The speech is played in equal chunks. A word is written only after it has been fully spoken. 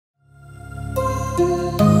Hey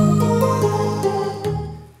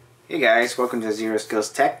guys, welcome to Zero Skills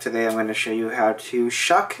Tech. Today I'm going to show you how to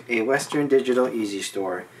shuck a Western Digital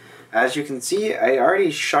Easystore. As you can see, I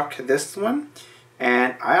already shucked this one,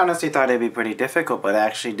 and I honestly thought it'd be pretty difficult, but I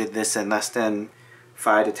actually did this in less than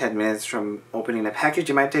 5 to 10 minutes from opening the package.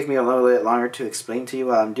 It might take me a little bit longer to explain to you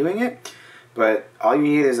while I'm doing it, but all you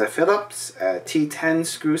need is a Phillips a T10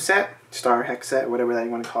 screw set, star hex set, whatever that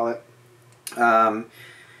you want to call it.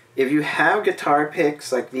 If you have guitar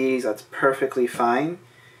picks like these, that's perfectly fine.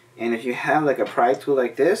 And if you have like a pry tool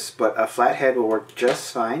like this, but a flathead will work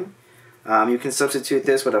just fine. You can substitute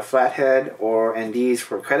this with a flathead and these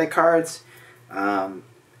for credit cards. And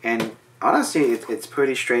honestly, it's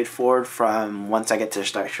pretty straightforward from once I get to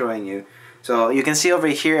start showing you. So you can see over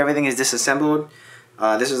here, everything is disassembled.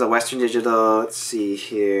 This is a Western Digital, let's see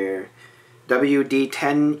here,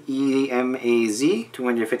 WD10EMAZ,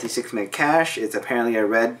 256 meg cache. It's apparently a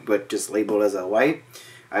red, but just labeled as a white.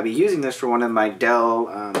 I'll be using this for one of my Dell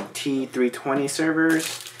T320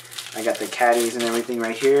 servers. I got the caddies and everything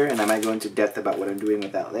right here, and I might go into depth about what I'm doing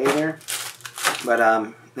with that later. But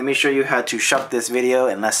let me show you how to shuck this video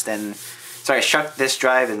in shuck this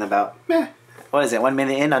drive in about, what is it, 1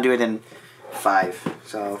 minute in? I'll do it in 5.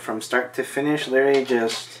 So from start to finish, literally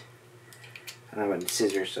just, I don't have any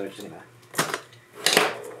scissors, so I'm just gonna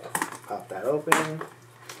pop that open.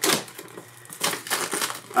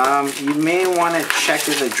 You may want to check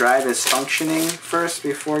if the drive is functioning first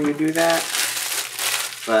before you do that,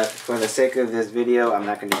 but for the sake of this video, I'm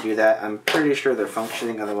not going to do that. I'm pretty sure they're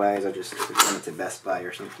functioning, otherwise I'll just send it to Best Buy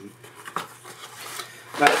or something.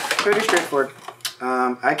 But pretty straightforward.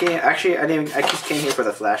 I just came here for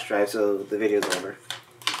the flash drive, so the video's over.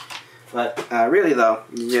 But really though,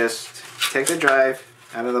 you just take the drive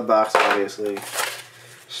out of the box, obviously,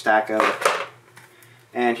 stack them.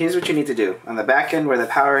 And here's what you need to do. On the back end where the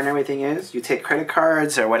power and everything is, you take credit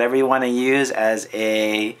cards or whatever you want to use as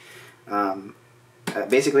a,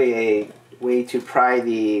 basically a way to pry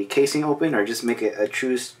the casing open or just make it a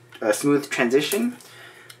smooth transition.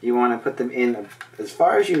 You want to put them in as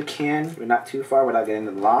far as you can, but not too far without getting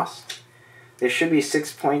them lost. There should be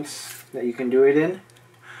 6 points that you can do it in.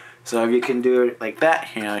 So if you can do it like that,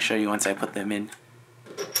 here I'll show you once I put them in.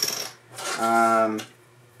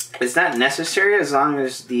 It's not necessary as long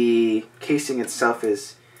as the casing itself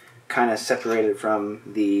is kind of separated from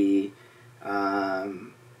the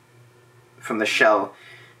shell.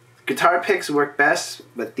 Guitar picks work best,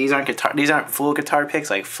 but these aren't full guitar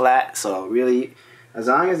picks, like flat. So really, as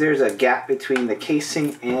long as there's a gap between the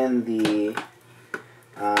casing and the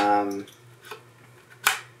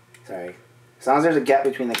as long as there's a gap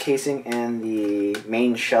between the casing and the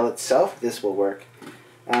main shell itself, this will work.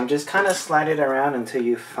 Just kind of slide it around until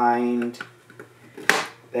you find,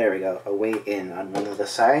 there we go, a way in on one of the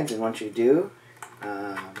sides. And once you do,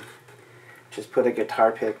 just put a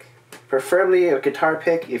guitar pick, preferably a guitar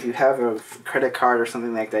pick if you have a credit card or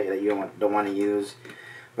something like that that you don't want to use.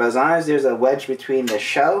 But as long as there's a wedge between the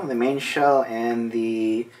shell, the main shell, and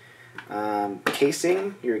the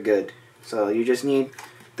casing, you're good. So you just need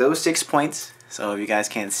those 6 points. So if you guys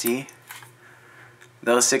can't see,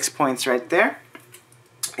 those 6 points right there.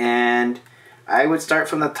 And I would start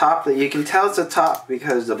from the top. You can tell it's the top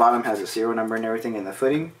because the bottom has a serial number and everything in the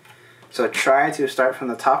footing. So try to start from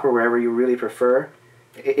the top or wherever you really prefer.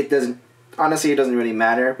 Honestly, it doesn't really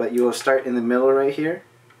matter, but you will start in the middle right here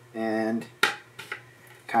and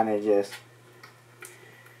kind of just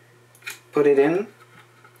put it in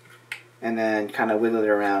and then kind of wiggle it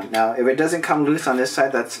around. Now, if it doesn't come loose on this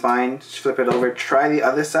side, that's fine. Just flip it over. Try the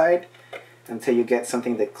other side until you get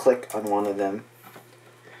something to click on one of them.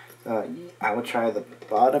 I will try the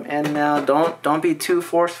bottom end now. Don't be too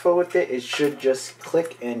forceful with it. It should just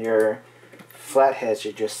click and your flathead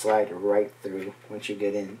should just slide right through once you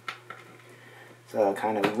get in. So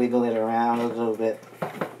kind of wiggle it around a little bit.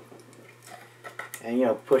 And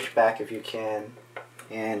push back if you can.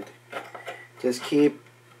 And just keep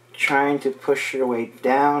trying to push your way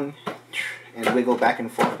down and wiggle back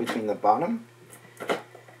and forth between the bottom.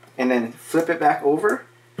 And then flip it back over.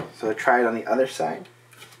 So try it on the other side.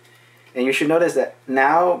 And you should notice that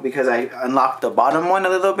now, because I unlocked the bottom one a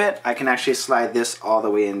little bit, I can actually slide this all the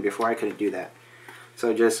way in. Before I couldn't do that.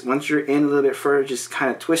 So just once you're in a little bit further, just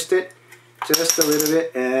kind of twist it just a little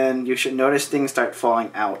bit, and you should notice things start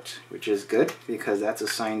falling out, which is good because that's a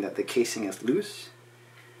sign that the casing is loose.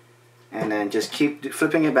 And then just keep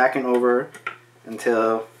flipping it back and over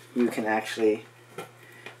until you can actually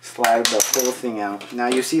slide the whole thing out. Now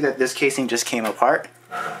you see that this casing just came apart.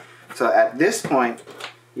 So at this point,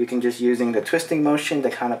 you can just using the twisting motion to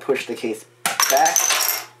kind of push the case back,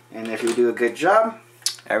 and if you do a good job,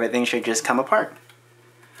 everything should just come apart.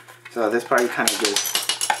 So this part you kind of just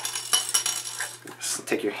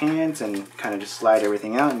take your hands and kind of just slide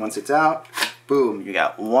everything out, and once it's out, boom, you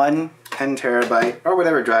got one 10 terabyte or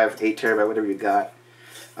whatever drive, 8 terabyte, whatever you got,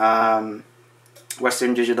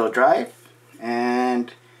 Western Digital drive.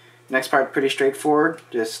 And next part, pretty straightforward.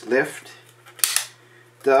 Just lift.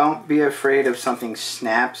 Don't be afraid if something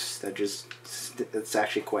snaps. It's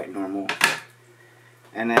actually quite normal.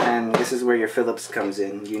 And then this is where your Phillips comes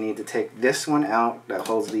in. You need to take this one out that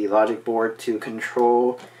holds the logic board to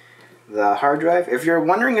control the hard drive. If you're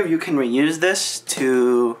wondering if you can reuse this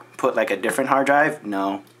to put like a different hard drive,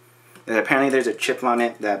 no. Apparently there's a chip on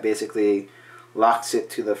it that basically locks it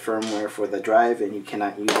to the firmware for the drive, and you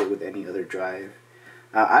cannot use it with any other drive.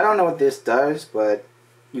 I don't know what this does, but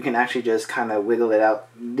you can actually just kind of wiggle it out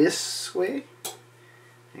this way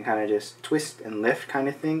and kind of just twist and lift kind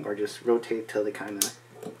of thing, or just rotate till it kind of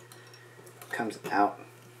comes out,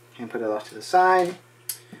 and put it off to the side.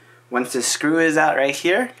 Once the screw is out right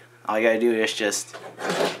here, all you gotta do is just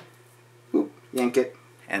yank it,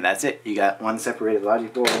 and that's it. You got one separated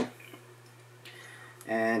logic board.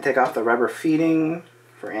 And take off the rubber feeding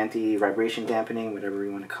for anti-vibration dampening, whatever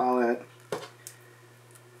you want to call it.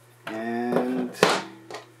 And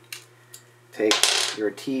take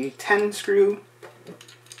your T10 screw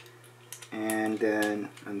and then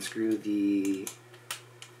unscrew the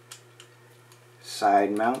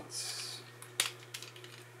side mounts.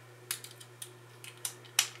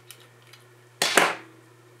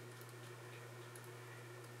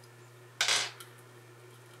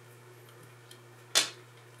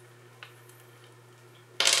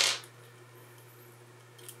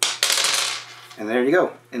 And there you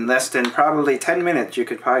go. In less than probably 10 minutes, you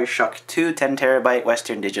could probably shuck two 10 terabyte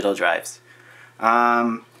Western Digital drives.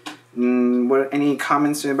 Any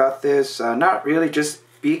comments about this? Not really. Just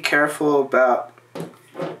be careful about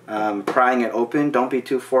prying it open. Don't be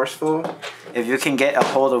too forceful. If you can get a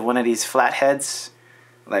hold of one of these flatheads,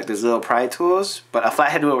 like these little pry tools, but a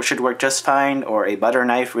flathead should work just fine, or a butter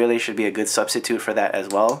knife really should be a good substitute for that as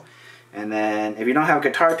well. And then if you don't have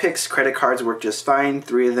guitar picks, credit cards work just fine.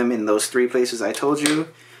 3 of them in those 3 places I told you.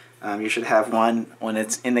 You should have one when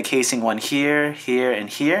it's in the casing, one here, here, and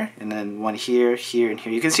here. And then one here, here, and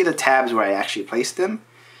here. You can see the tabs where I actually placed them.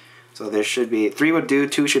 So there should be, 3 would do,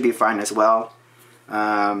 2 should be fine as well.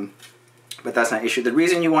 But that's not an issue. The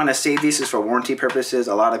reason you want to save these is for warranty purposes.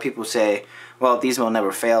 A lot of people say, well, these will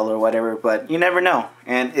never fail or whatever, but you never know.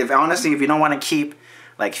 And if honestly, if you don't want to keep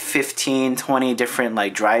like 15, 20 different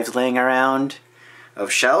like drives laying around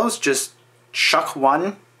of shells, just shuck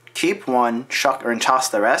one, keep one, shuck or toss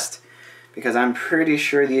the rest, because I'm pretty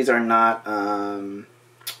sure these are not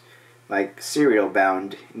like serial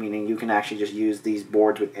bound, meaning you can actually just use these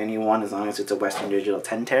boards with anyone as long as it's a Western Digital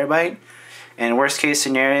 10 terabyte. And worst case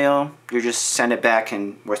scenario, you just send it back,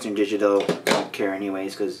 and Western Digital don't care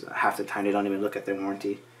anyways, because half the time they don't even look at their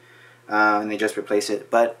warranty, and they just replace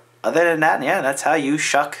it. But other than that, yeah, that's how you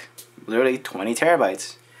shuck literally 20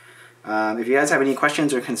 terabytes. If you guys have any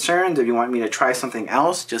questions or concerns, if you want me to try something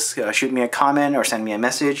else, just shoot me a comment or send me a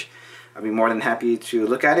message. I'll be more than happy to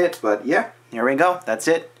look at it. But yeah, here we go. That's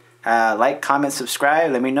it. Like, comment,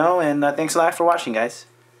 subscribe, let me know, and thanks a lot for watching, guys.